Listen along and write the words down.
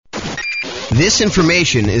This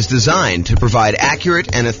information is designed to provide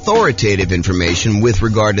accurate and authoritative information with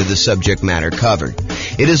regard to the subject matter covered.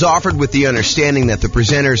 It is offered with the understanding that the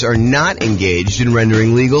presenters are not engaged in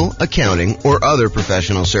rendering legal, accounting, or other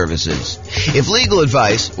professional services. If legal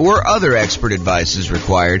advice or other expert advice is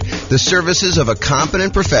required, the services of a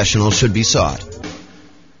competent professional should be sought.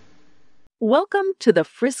 Welcome to the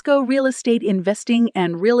Frisco Real Estate Investing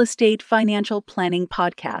and Real Estate Financial Planning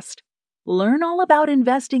Podcast. Learn all about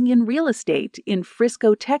investing in real estate in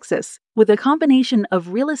Frisco, Texas, with a combination of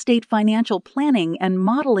real estate financial planning and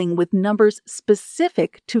modeling with numbers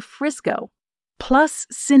specific to Frisco, plus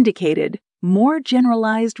syndicated, more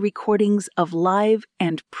generalized recordings of live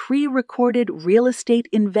and pre-recorded real estate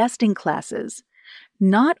investing classes,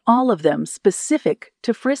 not all of them specific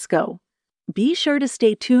to Frisco. Be sure to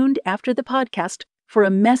stay tuned after the podcast for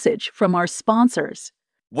a message from our sponsors.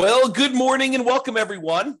 Well, good morning and welcome,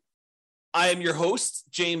 everyone. I am your host,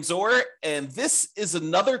 James Orr, and this is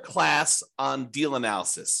another class on deal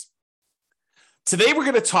analysis. Today, we're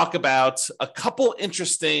going to talk about a couple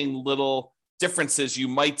interesting little differences you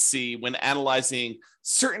might see when analyzing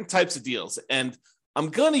certain types of deals. And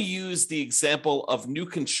I'm going to use the example of new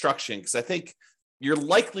construction because I think you're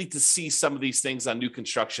likely to see some of these things on new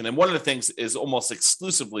construction. And one of the things is almost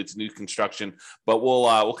exclusively to new construction, but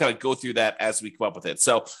we'll kind of go through that as we come up with it.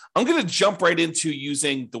 So I'm going to jump right into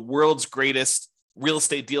using the world's greatest real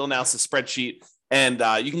estate deal analysis spreadsheet. And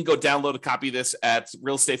you can go download a copy of this at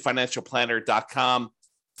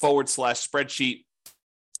realestatefinancialplanner.com/spreadsheet.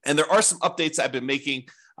 And there are some updates I've been making.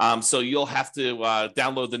 So you'll have to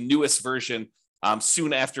download the newest version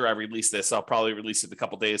soon after I release this. I'll probably release it in a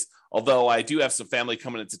couple days, although I do have some family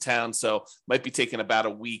coming into town, so might be taking about a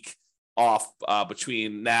week off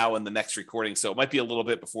between now and the next recording. So it might be a little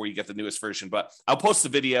bit before you get the newest version, but I'll post the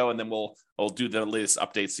video and then we'll do the latest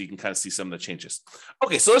updates so you can kind of see some of the changes.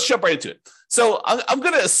 Okay, so let's jump right into it. So I'm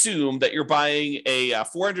going to assume that you're buying a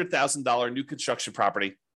 $400,000 new construction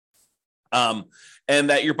property and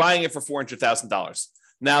that you're buying it for $400,000.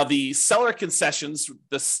 Now, the seller concessions,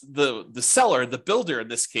 the seller, the builder in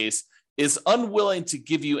this case, is unwilling to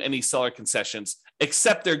give you any seller concessions,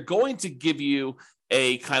 except they're going to give you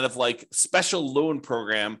a kind of like special loan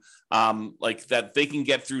program like that they can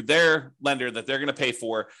get through their lender that they're going to pay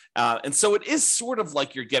for. And so it is sort of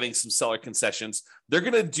like you're getting some seller concessions. They're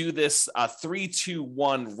going to do this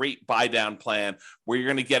 3-2-1 rate buy down plan where you're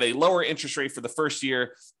going to get a lower interest rate for the first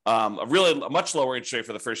year, a much lower interest rate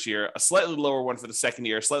for the first year, a slightly lower one for the second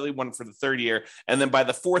year, slightly one for the third year. And then by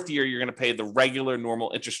the fourth year, you're going to pay the regular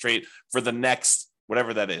normal interest rate for the next,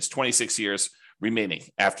 whatever that is, 26 years remaining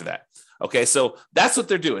after that. Okay, so that's what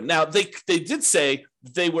they're doing. Now, they did say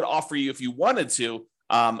they would offer you, if you wanted to,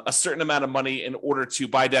 a certain amount of money in order to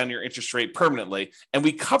buy down your interest rate permanently. And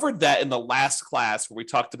we covered that in the last class where we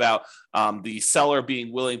talked about the seller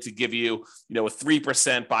being willing to give you, a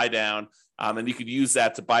 3% buy down, and you could use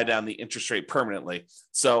that to buy down the interest rate permanently.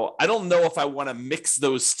 So I don't know if I want to mix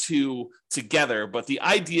those two together, but the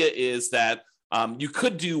idea is that you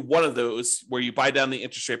could do one of those where you buy down the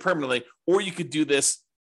interest rate permanently, or you could do this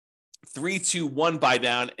 3-2-1 buy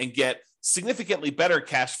down and get significantly better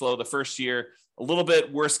cash flow the first year, a little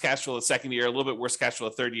bit worse cash flow the second year, a little bit worse cash flow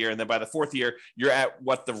the third year. And then by the fourth year, you're at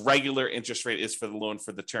what the regular interest rate is for the loan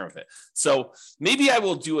for the term of it. So maybe I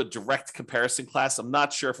will do a direct comparison class. I'm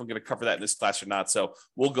not sure if I'm going to cover that in this class or not. So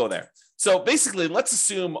we'll go there. So basically, let's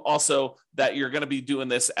assume also that you're going to be doing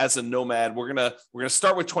this as a nomad. We're going to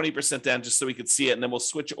start with 20% down just so we can see it. And then we'll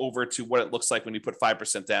switch over to what it looks like when you put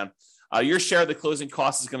 5% down. Your share of the closing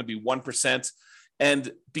cost is going to be 1%.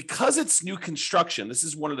 And because it's new construction, this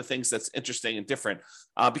is one of the things that's interesting and different.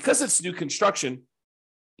 Because it's new construction,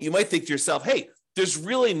 you might think to yourself, hey, there's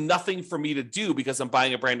really nothing for me to do because I'm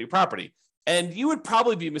buying a brand new property. And you would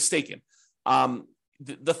probably be mistaken.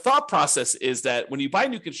 The thought process is that when you buy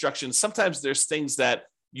new construction, sometimes there's things that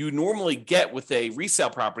you normally get with a resale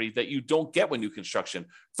property that you don't get with new construction.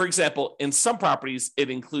 For example, in some properties, it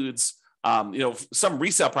includes some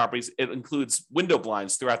resale properties, it includes window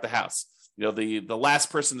blinds throughout the house. The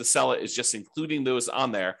last person to sell it is just including those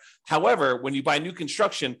on there. However, when you buy new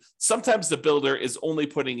construction, sometimes the builder is only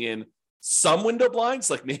putting in some window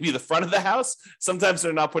blinds, like maybe the front of the house. Sometimes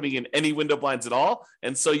they're not putting in any window blinds at all.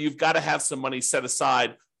 And so you've got to have some money set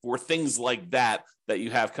aside for things like that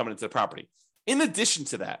you have coming into the property. In addition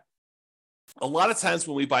to that, a lot of times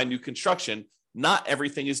when we buy new construction, not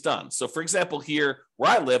everything is done. So for example, here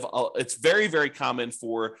where I live, it's very, very common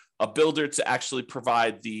for a builder to actually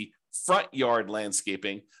provide the front yard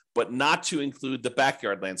landscaping, but not to include the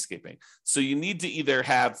backyard landscaping. So you need to either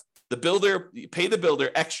have the builder, pay the builder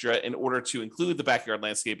extra in order to include the backyard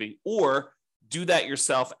landscaping, or do that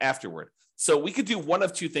yourself afterward. So we could do one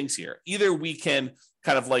of two things here. Either we can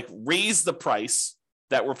kind of like raise the price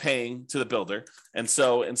that we're paying to the builder. And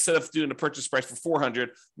so instead of doing a purchase price for 400,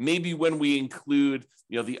 maybe when we include,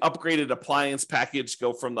 the upgraded appliance package,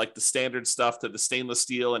 go from like the standard stuff to the stainless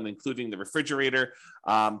steel and including the refrigerator,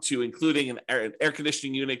 to including an air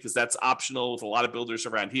conditioning unit, because that's optional with a lot of builders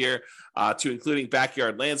around here, to including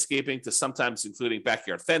backyard landscaping, to sometimes including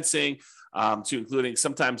backyard fencing, to including,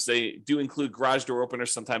 sometimes they do include garage door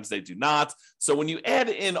openers, sometimes they do not. So when you add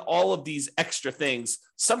in all of these extra things,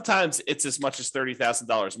 sometimes it's as much as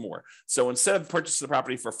 $30,000 more. So instead of purchasing the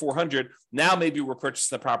property for 400, now maybe we're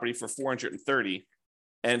purchasing the property for 430.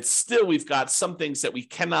 And still, we've got some things that we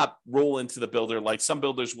cannot roll into the builder. Like some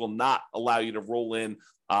builders will not allow you to roll in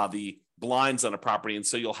the blinds on a property. And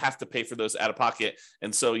so you'll have to pay for those out of pocket.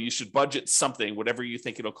 And so you should budget something, whatever you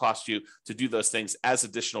think it'll cost you to do those things, as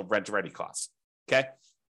additional rent ready costs. Okay.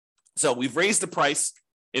 So we've raised the price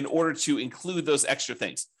in order to include those extra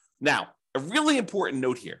things. Now, a really important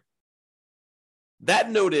note here.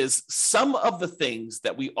 That note is some of the things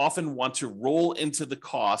that we often want to roll into the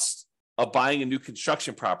cost of buying a new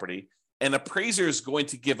construction property, an appraiser is going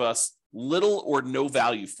to give us little or no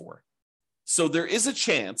value for. So there is a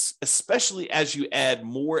chance, especially as you add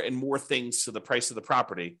more and more things to the price of the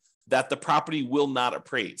property, that the property will not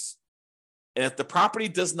appraise. And if the property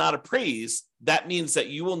does not appraise, that means that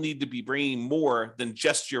you will need to be bringing more than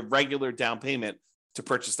just your regular down payment to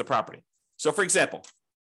purchase the property. So for example,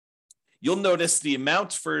 you'll notice the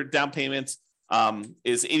amount for down payment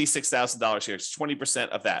is $86,000 here. It's 20%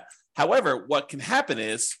 of that. However, what can happen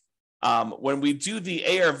is when we do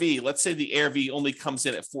the ARV, let's say the ARV only comes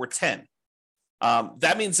in at 410.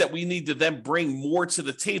 That means that we need to then bring more to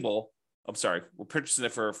the table. I'm sorry, we're purchasing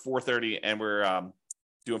it for 430 and we're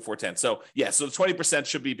doing 410. So yeah, so the 20%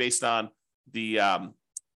 should be based on the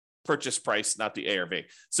purchase price, not the ARV.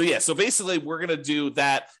 So yeah, so basically we're going to do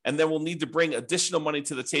that, and then we'll need to bring additional money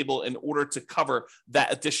to the table in order to cover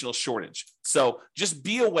that additional shortage. So just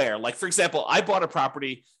be aware, like for example, I bought a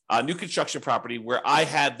property, a new construction property, where I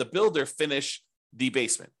had the builder finish the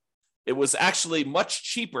basement. It was actually much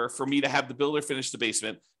cheaper for me to have the builder finish the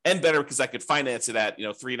basement, and better because I could finance it at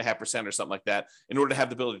 3.5% or something like that in order to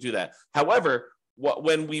have the builder do that. However,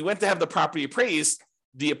 when we went to have the property appraised,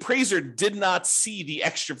 the appraiser did not see the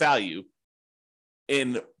extra value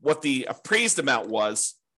in what the appraised amount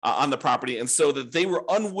was on the property. And so that they were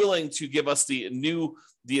unwilling to give us the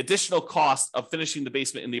additional cost of finishing the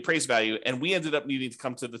basement in the appraised value. And we ended up needing to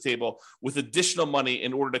come to the table with additional money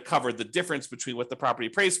in order to cover the difference between what the property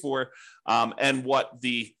appraised for and what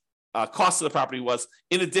the cost of the property was,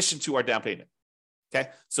 in addition to our down payment. Okay.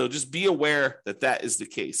 So just be aware that that is the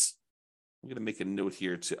case. I'm going to make a note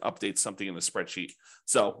here to update something in the spreadsheet,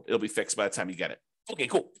 so it'll be fixed by the time you get it. Okay,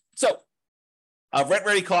 cool. So rent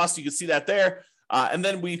ready cost, you can see that there. And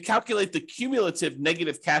then we calculate the cumulative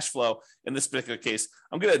negative cash flow in this particular case.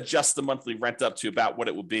 I'm going to adjust the monthly rent up to about what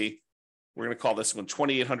it would be. We're going to call this one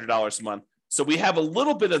 $2,800 a month. So we have a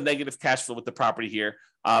little bit of negative cash flow with the property here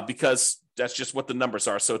because that's just what the numbers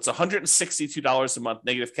are. So it's $162 a month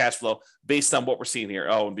negative cash flow based on what we're seeing here.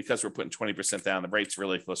 Oh, and because we're putting 20% down, the rate's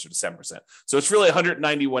really closer to 7%. So it's really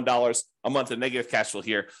 $191 a month of negative cash flow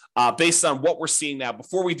here based on what we're seeing now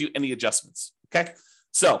before we do any adjustments. Okay.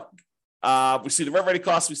 So we see the rent ready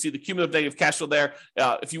costs. We see the cumulative negative cash flow there.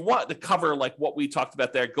 If you want to cover like what we talked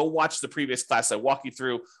about there, go watch the previous class. I walk you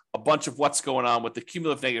through a bunch of what's going on with the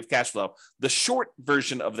cumulative negative cash flow. The short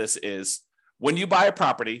version of this is when you buy a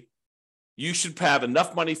property, you should have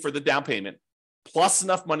enough money for the down payment, plus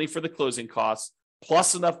enough money for the closing costs,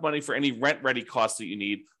 plus enough money for any rent ready costs that you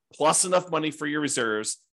need, plus enough money for your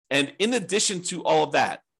reserves. And in addition to all of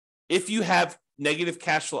that, if you have negative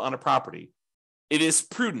cash flow on a property, it is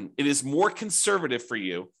prudent, it is more conservative for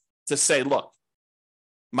you to say, look,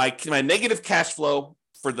 my negative cash flow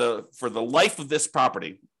for the life of this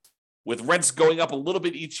property, with rents going up a little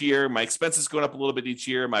bit each year, my expenses going up a little bit each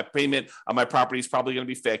year, my payment on my property is probably going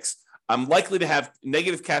to be fixed. I'm likely to have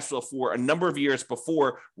negative cash flow for a number of years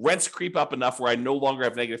before rents creep up enough where I no longer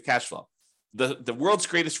have negative cash flow. The world's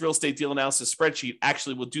greatest real estate deal analysis spreadsheet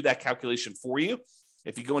actually will do that calculation for you.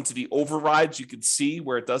 If you go into the overrides, you can see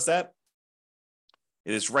where it does that.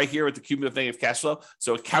 It is right here with the cumulative negative cash flow.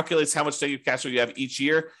 So it calculates how much negative cash flow you have each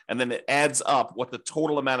year, and then it adds up what the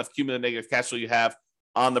total amount of cumulative negative cash flow you have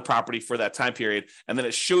on the property for that time period. And then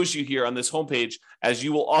it shows you here on this homepage, as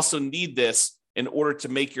you will also need this in order to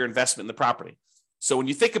make your investment in the property. So when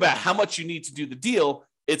you think about how much you need to do the deal,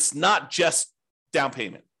 it's not just down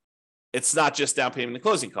payment. It's not just down payment and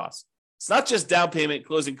closing costs. It's not just down payment,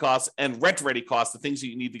 closing costs, and rent ready costs, the things that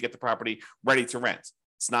you need to get the property ready to rent.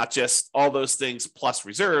 It's not just all those things plus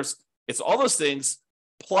reserves. It's all those things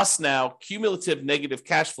plus now cumulative negative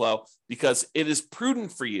cash flow, because it is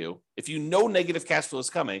prudent for you, if you know negative cash flow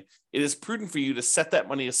is coming, it is prudent for you to set that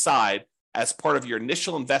money aside as part of your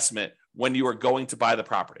initial investment when you are going to buy the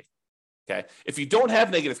property. Okay. If you don't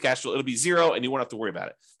have negative cash flow, it'll be zero and you won't have to worry about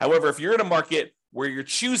it. However, if you're in a market where you're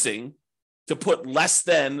choosing to put less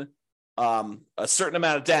than a certain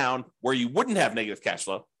amount of down where you wouldn't have negative cash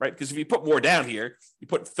flow, right? Because if you put more down here, you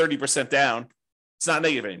put 30% down, it's not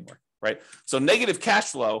negative anymore, right? So negative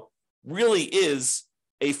cash flow really is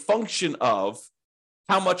a function of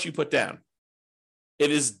how much you put down.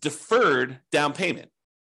 It is deferred down payment.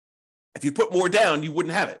 If you put more down, you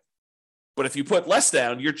wouldn't have it. But if you put less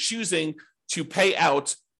down, you're choosing to pay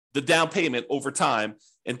out the down payment over time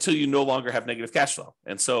until you no longer have negative cash flow.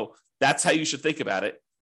 And so that's how you should think about it.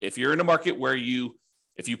 If you're in a market where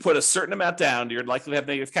if you put a certain amount down, you're likely to have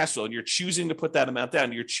negative cash flow, and you're choosing to put that amount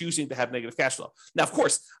down, you're choosing to have negative cash flow. Now, of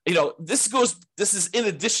course, this is in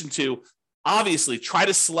addition to, obviously, try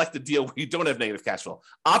to select a deal where you don't have negative cash flow.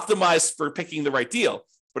 Optimize for picking the right deal.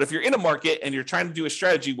 But if you're in a market and you're trying to do a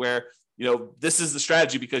strategy where, this is the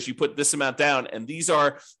strategy because you put this amount down, and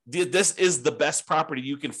this is the best property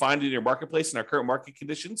you can find in your marketplace in our current market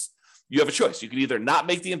conditions, you have a choice. You can either not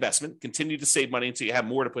make the investment, continue to save money until you have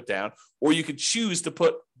more to put down, or you could choose to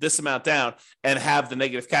put this amount down and have the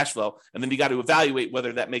negative cash flow. And then you got to evaluate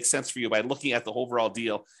whether that makes sense for you by looking at the overall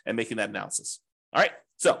deal and making that analysis. All right.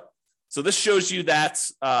 So this shows you that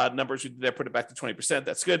numbers we did there, put it back to 20%.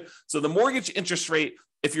 That's good. So the mortgage interest rate,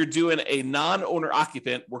 if you're doing a non-owner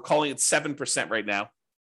occupant, we're calling it 7% right now.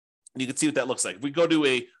 And you can see what that looks like. If we go to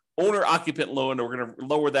a owner occupant loan, we're going to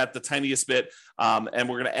lower that the tiniest bit, and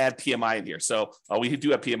we're going to add PMI in here. So we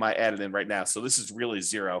do have PMI added in right now. So this is really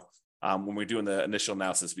zero when we're doing the initial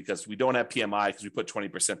analysis, because we don't have PMI because we put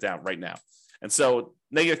 20% down right now. And so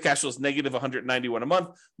negative cash flow is negative $191 a month.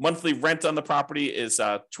 Monthly rent on the property is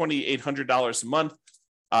 $2,800 a month.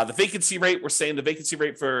 The vacancy rate, we're saying the vacancy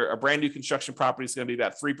rate for a brand new construction property is going to be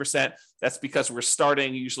about 3%. That's because we're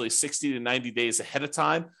starting usually 60 to 90 days ahead of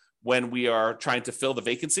time when we are trying to fill the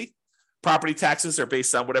vacancy. Property taxes are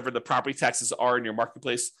based on whatever the property taxes are in your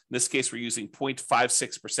marketplace. In this case, we're using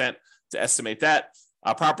 0.56% to estimate that.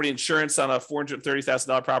 Property insurance on a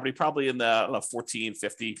 $430,000 property, probably in the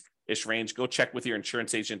 $1,450-ish range. Go check with your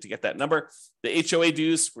insurance agent to get that number. The HOA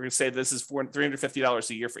dues, we're going to say this is $350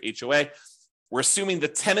 a year for HOA. We're assuming the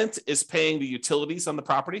tenant is paying the utilities on the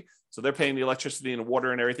property. So they're paying the electricity and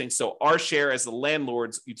water and everything. So our share as the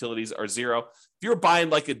landlord's utilities are zero. If you're buying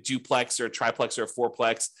like a duplex or a triplex or a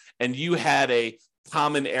fourplex, and you had a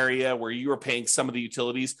common area where you were paying some of the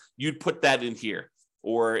utilities, you'd put that in here.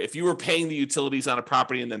 Or if you were paying the utilities on a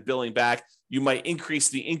property and then billing back, you might increase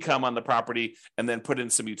the income on the property and then put in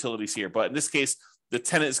some utilities here. But in this case, the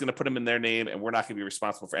tenant is going to put them in their name, and we're not going to be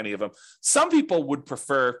responsible for any of them. Some people would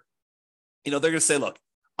prefer, they're going to say, look,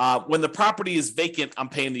 when the property is vacant, I'm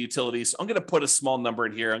paying the utilities. I'm going to put a small number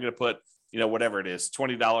in here. I'm going to put, whatever it is,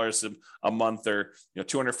 $20 a month or,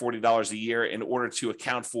 $240 a year in order to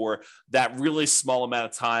account for that really small amount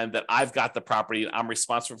of time that I've got the property and I'm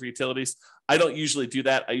responsible for utilities. I don't usually do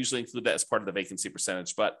that. I usually include that as part of the vacancy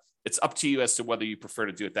percentage, but it's up to you as to whether you prefer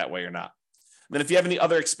to do it that way or not. And then if you have any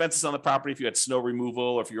other expenses on the property, if you had snow removal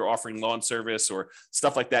or if you're offering lawn service or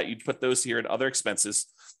stuff like that, you'd put those here in other expenses.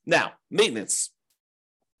 Now, maintenance.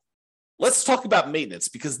 Let's talk about maintenance,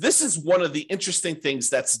 because this is one of the interesting things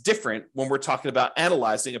that's different when we're talking about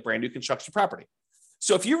analyzing a brand new construction property.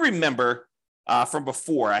 So if you remember from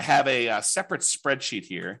before, I have a separate spreadsheet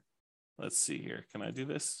here. Let's see here. Can I do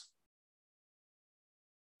this?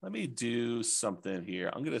 Let me do something here.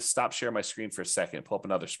 I'm going to stop sharing my screen for a second and pull up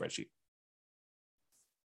another spreadsheet.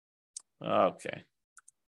 Okay.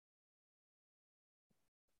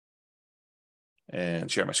 And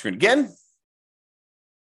share my screen again.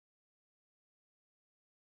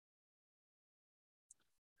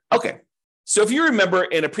 Okay, so if you remember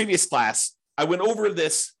in a previous class, I went over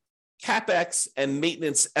this CapEx and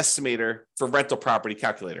maintenance estimator for rental property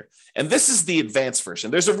calculator. And this is the advanced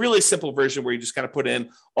version. There's a really simple version where you just kind of put in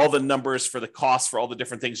all the numbers for the costs for all the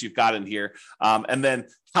different things you've got in here, and then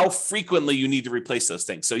how frequently you need to replace those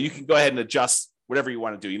things. So you can go ahead and adjust whatever you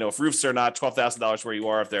want to do. If roofs are not $12,000 where you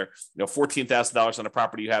are, if they're $14,000 on a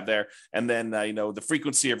property you have there, and then the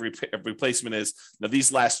frequency of replacement is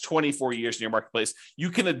these last 24 years in your marketplace, you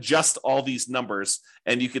can adjust all these numbers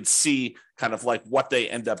and you can see kind of like what they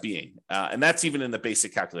end up being, and that's even in the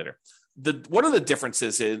basic calculator. One of the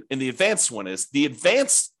differences in the advanced one is the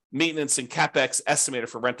advanced maintenance and CapEx estimator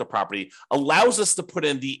for rental property allows us to put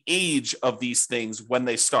in the age of these things when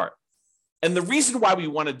they start. And the reason why we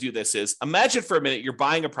want to do this is, imagine for a minute you're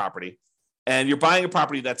buying a property and you're buying a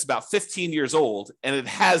property that's about 15 years old and it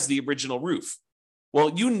has the original roof. Well,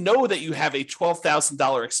 you know that you have a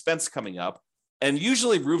 $12,000 expense coming up, and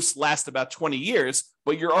usually roofs last about 20 years,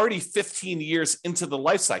 but you're already 15 years into the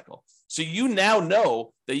life cycle. So you now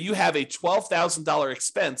know that you have a $12,000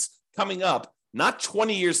 expense coming up, not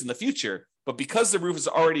 20 years in the future, but because the roof is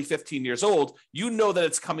already 15 years old, you know that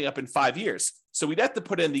it's coming up in 5 years. So we'd have to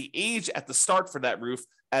put in the age at the start for that roof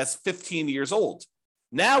as 15 years old.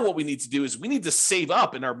 Now what we need to do is we need to save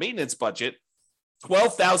up in our maintenance budget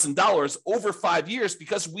 $12,000 over 5 years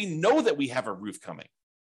because we know that we have a roof coming,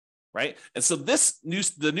 right? And so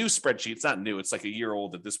the new spreadsheet, it's not new, it's like a year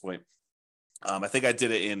old at this point. I think I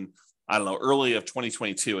did it in, early of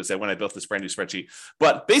 2022 is that when I built this brand new spreadsheet.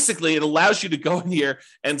 But basically, it allows you to go in here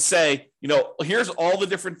and say, here's all the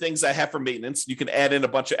different things I have for maintenance. You can add in a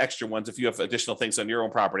bunch of extra ones if you have additional things on your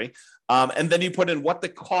own property. And then you put in what the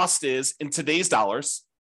cost is in today's dollars.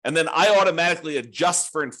 And then I automatically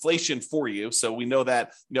adjust for inflation for you. So we know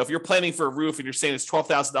that, if you're planning for a roof and you're saying it's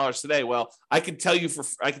 $12,000 today, well, I can tell you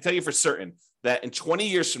for certain that in 20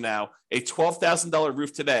 years from now, a $12,000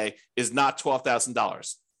 roof today is not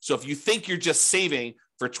 $12,000. So if you think you're just saving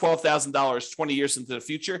for $12,000 20 years into the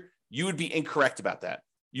future, you would be incorrect about that.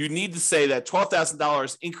 You need to say that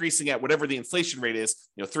 $12,000 increasing at whatever the inflation rate is,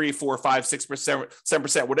 3, 4, 5, 6%,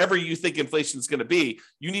 7%, whatever you think inflation is going to be,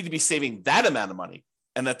 you need to be saving that amount of money,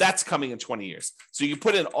 and that's coming in 20 years. So you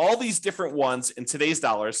put in all these different ones in today's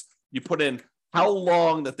dollars. You put in how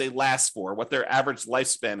long that they last for, what their average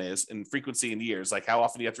lifespan is in frequency in years, like how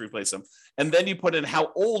often you have to replace them. And then you put in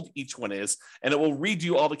how old each one is, and it will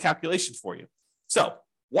redo all the calculations for you. So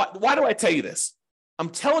why do I tell you this?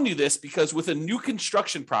 I'm telling you this because with a new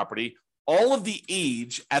construction property, all of the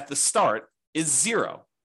age at the start is 0.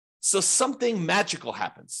 So something magical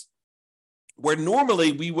happens where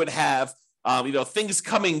normally we would have things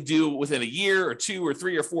coming due within a year or 2 or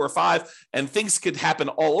 3 or 4 or 5, and things could happen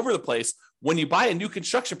all over the place. When you buy a new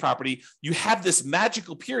construction property, you have this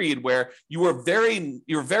magical period where you're very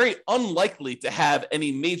unlikely to have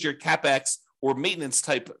any major CapEx or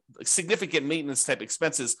significant maintenance type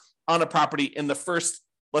expenses on a property in the first,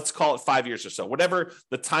 let's call it 5 years or so, whatever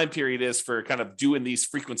the time period is for kind of doing these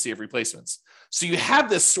frequency of replacements. So you have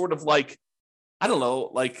this sort of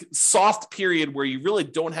soft period where you really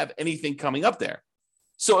don't have anything coming up there.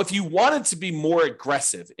 So if you wanted to be more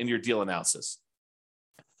aggressive in your deal analysis,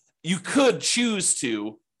 you could choose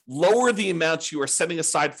to lower the amounts you are setting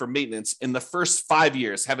aside for maintenance in the first 5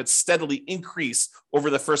 years, have it steadily increase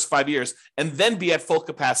over the first 5 years, and then be at full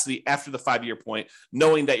capacity after the 5-year point,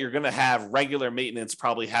 knowing that you're going to have regular maintenance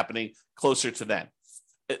probably happening closer to then.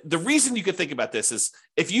 The reason you could think about this is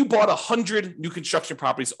if you bought 100 new construction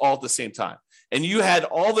properties all at the same time, and you had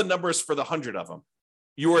all the numbers for the 100 of them,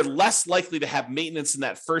 you are less likely to have maintenance in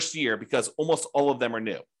that first year because almost all of them are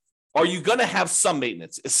new. Are you going to have some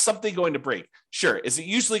maintenance? Is something going to break? Sure. Is it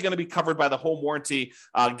usually going to be covered by the home warranty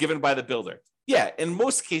given by the builder? Yeah, in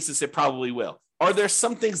most cases, it probably will. Are there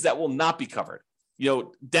some things that will not be covered?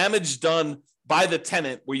 Damage done by the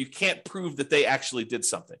tenant where you can't prove that they actually did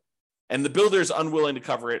something, and the builder is unwilling to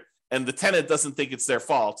cover it, and the tenant doesn't think it's their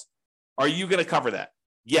fault. Are you going to cover that?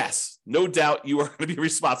 Yes, no doubt you are going to be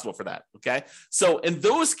responsible for that. Okay. So in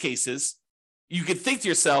those cases, you could think to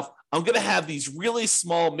yourself, I'm going to have these really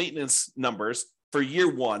small maintenance numbers for year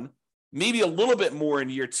 1, maybe a little bit more in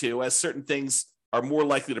year 2 as certain things are more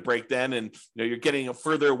likely to break then. And you're getting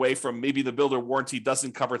further away from maybe the builder warranty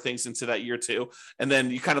doesn't cover things into that year 2. And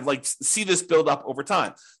then you kind of see this build up over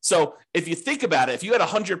time. So if you think about it, if you had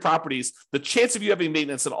 100 properties, the chance of you having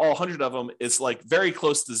maintenance in all 100 of them is very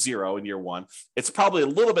close to 0 in year 1. It's probably a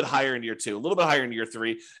little bit higher in year 2, a little bit higher in year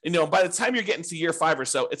 3. And by the time you're getting to year 5 or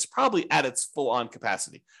so, it's probably at its full on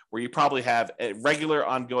capacity where you probably have a regular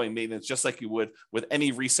ongoing maintenance, just like you would with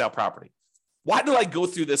any resale property. Why do I go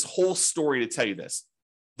through this whole story to tell you this?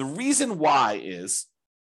 The reason why is,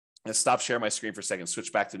 let's stop sharing my screen for a second,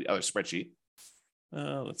 switch back to the other spreadsheet.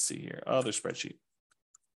 Let's see here, other spreadsheet.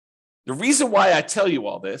 The reason why I tell you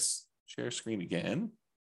all this, share screen again,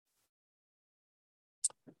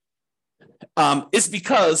 is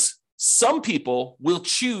because some people will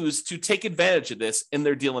choose to take advantage of this in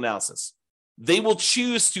their deal analysis. They will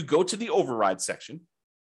choose to go to the override section.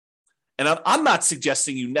 And I'm not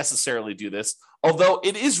suggesting you necessarily do this, although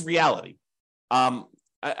it is reality.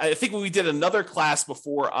 I think when we did another class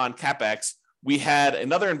before on CapEx, we had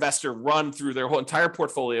another investor run through their whole entire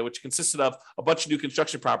portfolio, which consisted of a bunch of new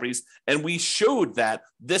construction properties. And we showed that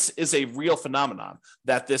this is a real phenomenon,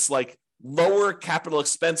 that this lower capital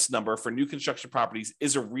expense number for new construction properties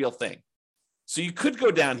is a real thing. So you could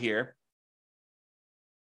go down here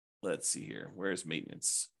let's see here. Where's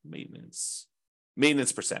maintenance?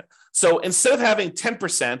 Maintenance percent. So instead of having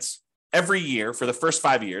 10% every year for the first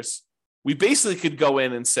 5 years, we basically could go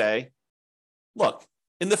in and say, look,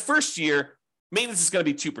 in the first year, maintenance is going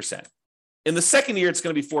to be 2%. In the second year, it's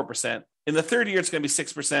going to be 4%. In the third year, it's going to be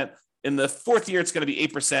 6%. In the fourth year, it's going to be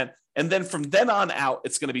 8%. And then from then on out,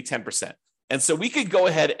 it's going to be 10%. And so we could go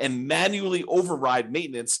ahead and manually override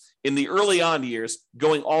maintenance in the early on years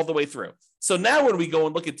going all the way through. So now when we go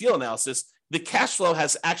and look at deal analysis, the cash flow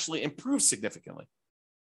has actually improved significantly,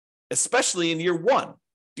 especially in year one,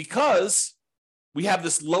 because we have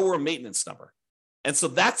this lower maintenance number. And so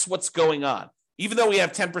that's what's going on. Even though we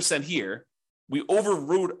have 10% here, we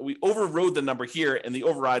overrode the number here in the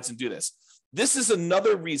overrides and do this. This is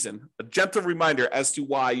another reason, a gentle reminder as to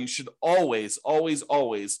why you should always, always,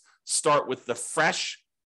 always start with the fresh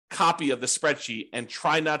copy of the spreadsheet and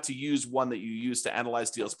try not to use one that you used to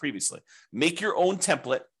analyze deals previously. Make your own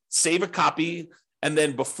template, save a copy, and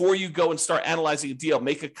then before you go and start analyzing a deal,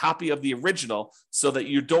 make a copy of the original so that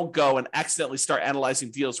you don't go and accidentally start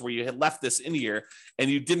analyzing deals where you had left this in here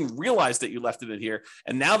and you didn't realize that you left it in here.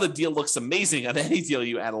 And now the deal looks amazing on any deal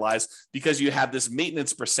you analyze because you have this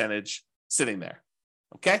maintenance percentage sitting there.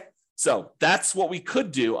 Okay? So that's what we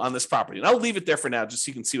could do on this property. And I'll leave it there for now just so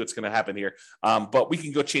you can see what's going to happen here. But we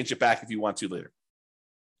can go change it back if you want to later.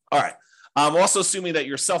 All right. I'm also assuming that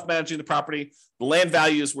you're self-managing the property. The land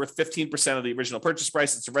value is worth 15% of the original purchase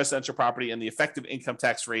price. It's a residential property, and the effective income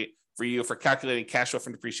tax rate for you for calculating cash flow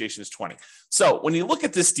from depreciation is 20. So when you look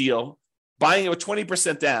at this deal, buying it with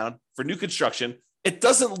 20% down for new construction, it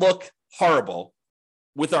doesn't look horrible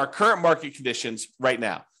with our current market conditions right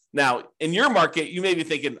now. Now, in your market, you may be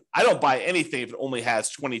thinking, I don't buy anything if it only has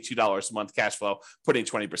 $22 a month cash flow, putting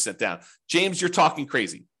 20% down. James, you're talking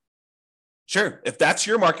crazy. Sure, if that's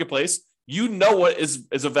your marketplace, you know what is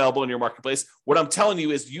available in your marketplace. What I'm telling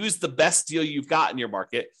you is use the best deal you've got in your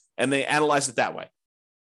market, and they analyze it that way.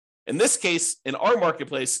 In this case, in our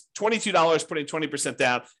marketplace, $22 putting 20%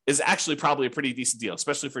 down is actually probably a pretty decent deal,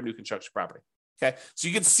 especially for new construction property. Okay, so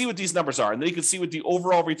you can see what these numbers are, and then you can see what the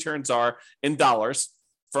overall returns are in dollars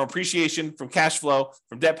from appreciation, from cash flow,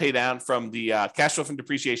 from debt pay down, from the cash flow from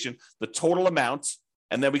depreciation, the total amount.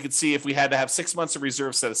 And then we could see if we had to have 6 months of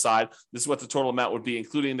reserves set aside, this is what the total amount would be,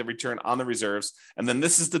 including the return on the reserves. And then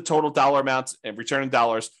this is the total dollar amount and return in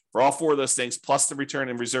dollars for all four of those things, plus the return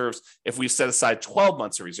in reserves if we set aside 12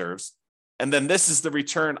 months of reserves. And then this is the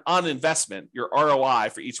return on investment, your ROI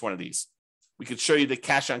for each one of these. We could show you the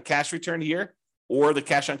cash on cash return here, or the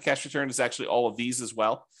cash on cash return is actually all of these as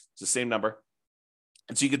well. It's the same number.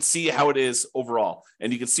 And so you can see how it is overall.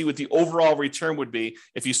 And you can see what the overall return would be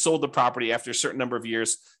if you sold the property after a certain number of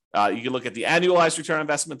years. You can look at the annualized return on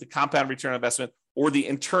investment, the compound return on investment, or the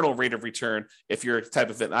internal rate of return if you're type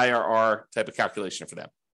of an IRR type of calculation for them.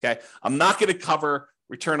 Okay. I'm not going to cover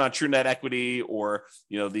return on true net equity or,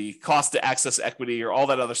 the cost to access equity or all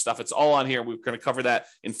that other stuff. It's all on here. We're going to cover that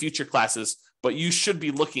in future classes, but you should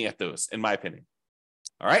be looking at those, in my opinion.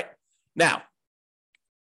 All right. Now,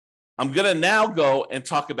 I'm going to now go and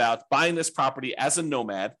talk about buying this property as a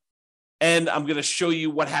nomad, and I'm going to show you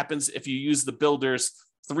what happens if you use the builder's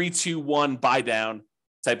 3-2-1 buy down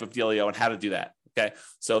type of dealio and how to do that. Okay,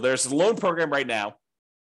 so there's a loan program right now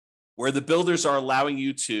where the builders are allowing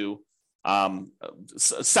you to,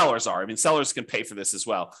 sellers are. I mean, sellers can pay for this as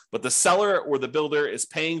well, but the seller or the builder is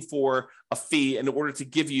paying for a fee in order to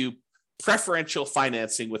give you preferential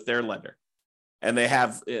financing with their lender. And they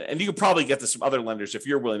have, and you can probably get this from other lenders if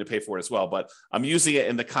you're willing to pay for it as well. But I'm using it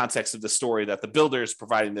in the context of the story that the builder is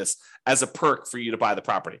providing this as a perk for you to buy the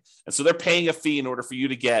property. And so they're paying a fee in order for you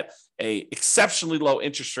to get a exceptionally low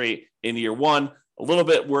interest rate in year one, a little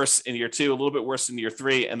bit worse in year two, a little bit worse in year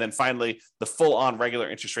three, and then finally the full on regular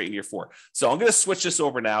interest rate in year four. So I'm going to switch this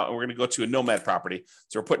over now, and we're going to go to a nomad property.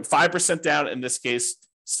 So we're putting 5% down in this case,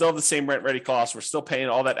 still the same rent ready cost. We're still paying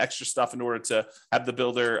all that extra stuff in order to have the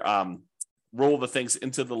builder, roll the things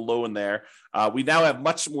into the loan there. We now have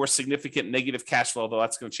much more significant negative cash flow, though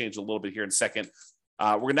that's going to change a little bit here in a second.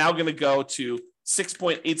 We're now going to go to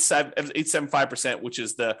 6.875%, which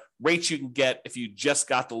is the rate you can get if you just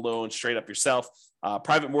got the loan straight up yourself.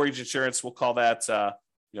 Private mortgage insurance, we'll call that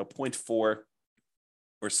 0.4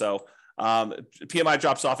 or so. PMI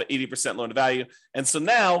drops off at 80% loan to value. And so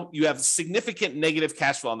now you have significant negative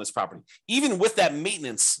cash flow on this property, even with that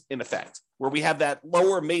maintenance in effect, where we have that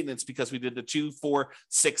lower maintenance because we did the 2, 4,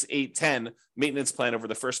 6, 8, 10 maintenance plan over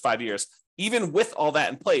the first 5 years. Even with all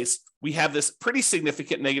that in place, we have this pretty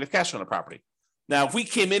significant negative cash flow on the property. Now, if we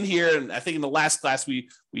came in here, and I think in the last class, we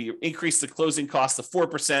increased the closing cost to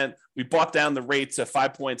 4%. We brought down the rate to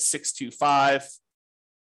 5.625.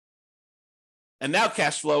 And now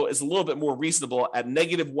cash flow is a little bit more reasonable at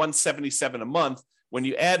negative 177 a month. When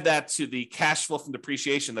you add that to the cash flow from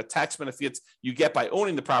depreciation, the tax benefits you get by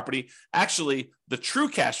owning the property, actually the true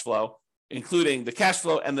cash flow, including the cash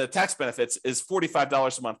flow and the tax benefits, is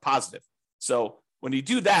 $45 a month positive. So when you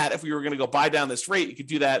do that, if we were going to go buy down this rate, you could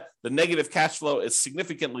do that. The negative cash flow is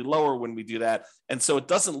significantly lower when we do that. And so it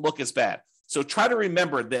doesn't look as bad. So try to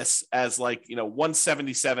remember this as like,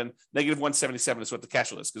 177, negative 177 is what the cash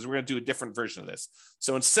flow is, because we're going to do a different version of this.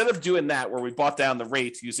 So instead of doing that, where we bought down the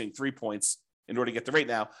rate using 3 points in order to get the rate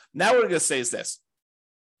now what we're going to say is this.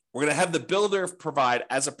 We're going to have the builder provide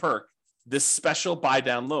as a perk this special buy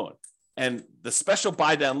down loan. And the special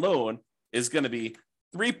buy down loan is going to be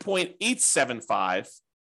 3.875,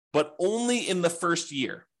 but only in the first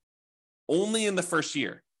year. Only in the first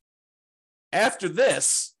year. After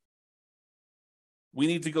this, we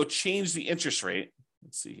need to go change the interest rate.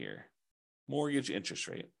 Let's see here. Mortgage interest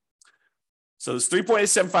rate. So it's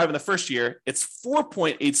 3.875 in the first year. It's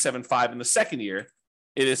 4.875 in the second year.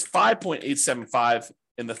 It is 5.875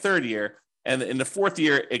 in the third year. And in the fourth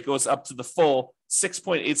year, it goes up to the full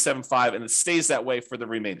 6.875, and it stays that way for the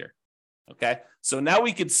remainder. Okay. So now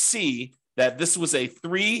we could see that this was a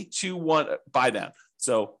 3-2-1 buy down.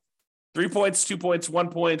 So 3 points, 2 points, 1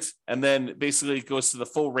 point, and then basically it goes to the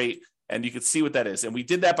full rate. And you can see what that is. And we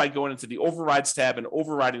did that by going into the overrides tab and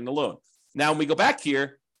overriding the loan. Now, when we go back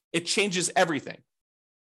here, it changes everything.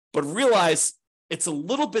 But realize it's a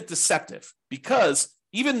little bit deceptive, because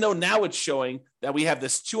even though now it's showing that we have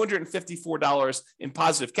this $254 in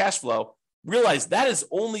positive cash flow, realize that is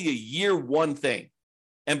only a year one thing.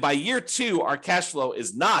 And by year two, our cash flow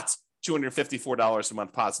is not $254 a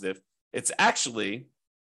month positive. It's actually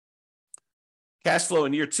cash flow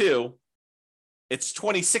in year two, it's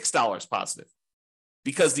 $26 positive,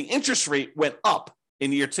 because the interest rate went up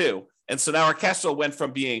in year two. And so now our cash flow went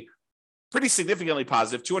from being pretty significantly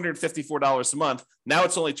positive, $254 a month. Now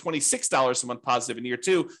it's only $26 a month positive in year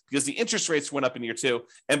two, because the interest rates went up in year two.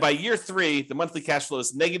 And by year three, the monthly cash flow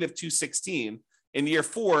is negative $216. In year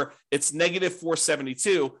four, it's negative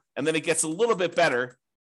 $472. And then it gets a little bit better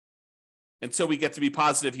until we get to be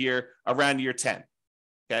positive here around year 10.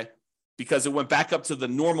 Okay. Because it went back up to the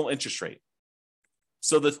normal interest rate.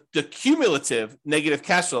 So the cumulative negative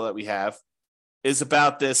cash flow that we have is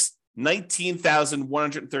about this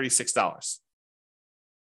 $19,136.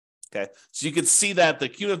 Okay, so you can see that the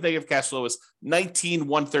cumulative negative cash flow is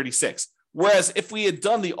 $19,136. Whereas if we had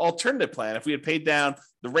done the alternative plan, if we had paid down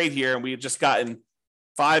the rate here and we had just gotten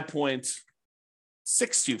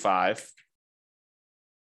 5.625,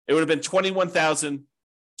 it would have been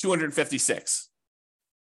 $21,256.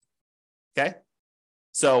 Okay,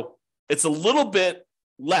 so it's a little bit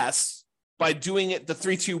less by doing it the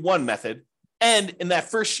 3-2-1 method. And in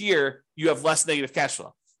that first year, you have less negative cash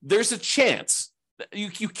flow. There's a chance that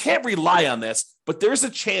you can't rely on this, but there's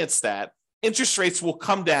a chance that interest rates will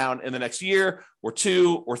come down in the next year or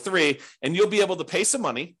two or three, and you'll be able to pay some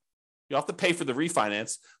money. You'll have to pay for the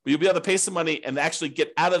refinance, but you'll be able to pay some money and actually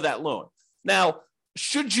get out of that loan. Now,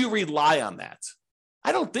 should you rely on that?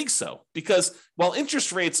 I don't think so, because while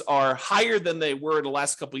interest rates are higher than they were in the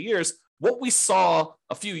last couple of years, what we saw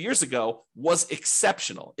a few years ago was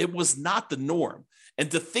exceptional. It was not the norm.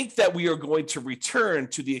 And to think that we are going to return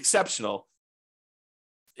to the exceptional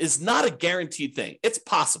is not a guaranteed thing. It's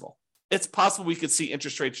possible. It's possible we could see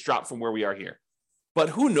interest rates drop from where we are here. But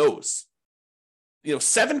who knows?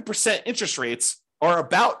 7% interest rates are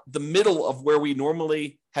about the middle of where we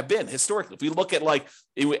normally have been historically. If we look at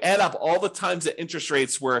if we add up all the times that interest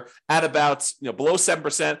rates were at about, below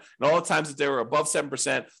 7% and all the times that they were above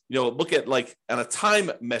 7%, look at on a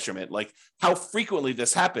time measurement, how frequently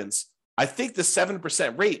this happens. I think the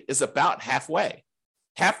 7% rate is about halfway.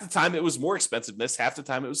 Half the time it was more expensive than this, half the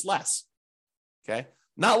time it was less. Okay.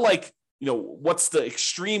 Not what's the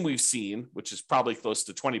extreme we've seen, which is probably close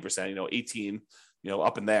to 20%, 18,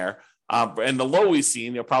 up in there. And the low we've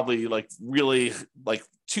seen, probably really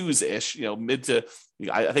twos-ish, mid to,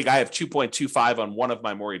 I think I have 2.25 on one of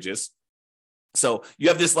my mortgages. So you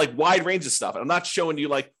have this wide range of stuff. And I'm not showing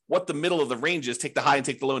you what the middle of the range is, take the high and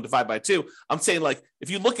take the low and divide by 2. I'm saying if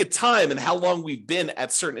you look at time and how long we've been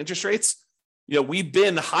at certain interest rates, we've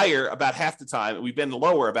been higher about half the time and we've been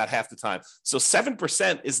lower about half the time. So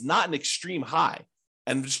 7% is not an extreme high.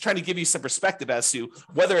 And I'm just trying to give you some perspective as to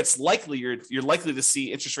whether it's likely you're likely to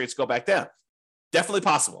see interest rates go back down. Definitely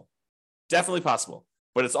possible. Definitely possible.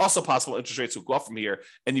 But it's also possible interest rates will go up from here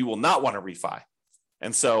and you will not want to refi.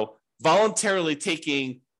 And so voluntarily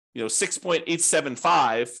taking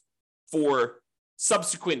 6.875 for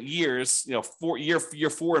subsequent years, for year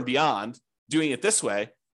 4 and beyond, doing it this way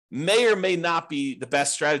may or may not be the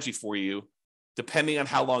best strategy for you depending on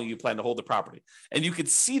how long you plan to hold the property. And you can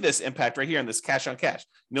see this impact right here in this cash on cash.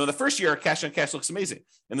 In the first year, cash on cash looks amazing.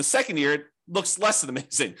 In the second year, it looks less than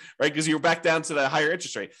amazing, right? Because you're back down to the higher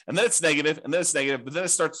interest rate. And then it's negative, and then it's negative, but then it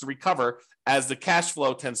starts to recover as the cash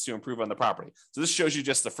flow tends to improve on the property. So this shows you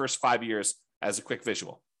just the first 5 years as a quick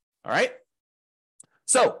visual. All right.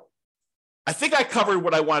 So I think I covered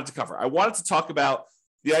what I wanted to cover. I wanted to talk about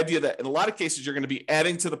the idea that in a lot of cases, you're going to be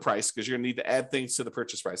adding to the price because you're going to need to add things to the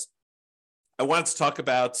purchase price. I wanted to talk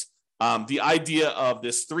about the idea of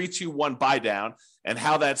this 3-2-1 buy down and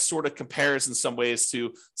how that sort of compares in some ways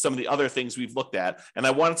to some of the other things we've looked at. And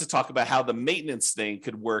I wanted to talk about how the maintenance thing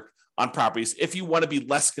could work on properties if you want to be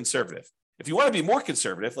less conservative. If you want to be more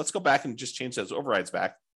conservative, let's go back and just change those overrides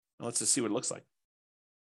back. And let's just see what it looks like.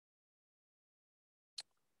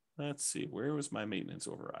 Let's see, where was my maintenance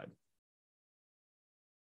override?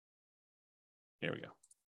 Here we go.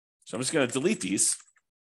 So I'm just going to delete these.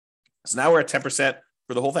 So now we're at 10%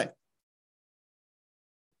 for the whole thing.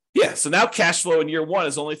 Yeah, so now cash flow in year one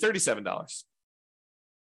is only $37.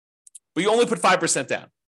 But you only put 5% down.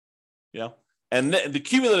 And the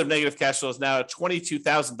cumulative negative cash flow is now at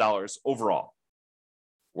 $22,000 overall.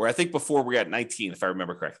 Where I think before we were at 19, if I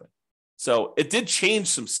remember correctly. So it did change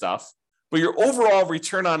some stuff, but your overall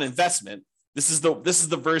return on investment, this is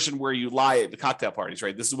the version where you lie at the cocktail parties,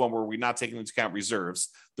 right? This is the one where we're not taking into account reserves.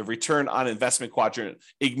 The return on investment quadrant,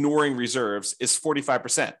 ignoring reserves, is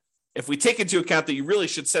 45%. If we take into account that you really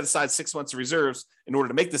should set aside 6 months of reserves in order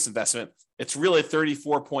to make this investment, it's really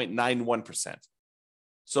 34.91%.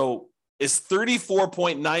 So is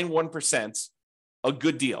 34.91% a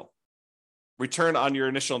good deal? Return on your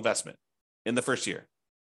initial investment in the first year?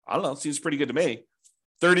 I don't know. It seems pretty good to me.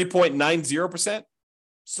 30.90%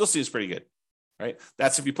 still seems pretty good, right?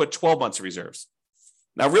 That's if you put 12 months of reserves.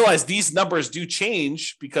 Now realize these numbers do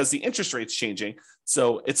change because the interest rate's changing.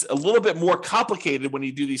 So it's a little bit more complicated when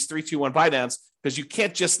you do these 3-2-1 buy downs because you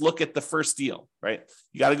can't just look at the first deal, right?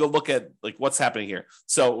 You got to go look at like what's happening here.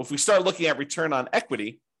 So if we start looking at return on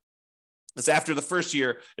equity, it's after the first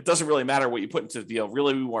year, it doesn't really matter what you put into the deal.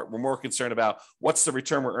 Really, we're more concerned about what's the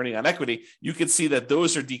return we're earning on equity. You can see that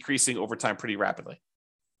those are decreasing over time pretty rapidly,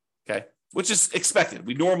 okay? Which is expected.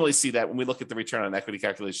 We normally see that when we look at the return on equity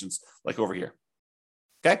calculations like over here,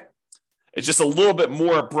 okay? It's just a little bit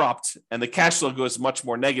more abrupt, and the cash flow goes much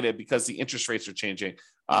more negative because the interest rates are changing.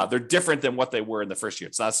 They're different than what they were in the first year.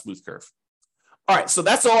 It's not a smooth curve. All right, so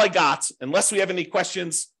that's all I got. Unless we have any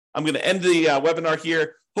questions, I'm going to end the webinar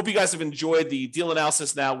here. Hope you guys have enjoyed the deal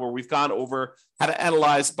analysis now where we've gone over how to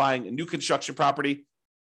analyze buying a new construction property.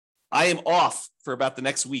 I am off for about the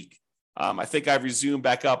next week. I think I resume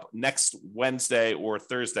back up next Wednesday or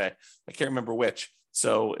Thursday. I can't remember which.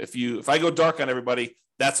 So if I go dark on everybody,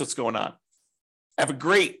 that's what's going on. Have a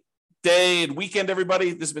great day and weekend,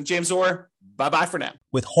 everybody. This has been James Orr. Bye-bye for now.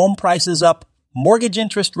 With home prices up, mortgage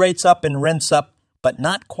interest rates up, and rents up, but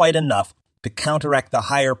not quite enough to counteract the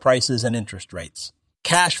higher prices and interest rates.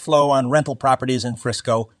 Cash flow on rental properties in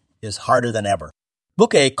Frisco is harder than ever.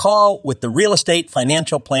 Book a call with the Real Estate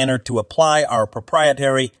Financial Planner to apply our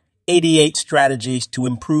proprietary 88 strategies to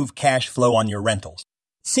improve cash flow on your rentals.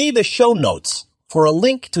 See the show notes for a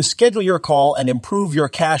link to schedule your call and improve your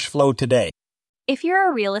cash flow today. If you're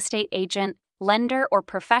a real estate agent, lender, or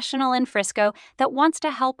professional in Frisco that wants to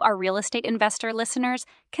help our real estate investor listeners,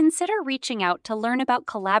 consider reaching out to learn about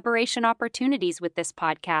collaboration opportunities with this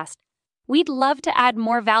podcast. We'd love to add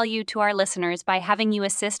more value to our listeners by having you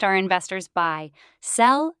assist our investors buy,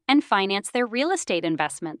 sell, and finance their real estate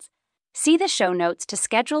investments. See the show notes to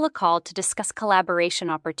schedule a call to discuss collaboration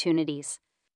opportunities.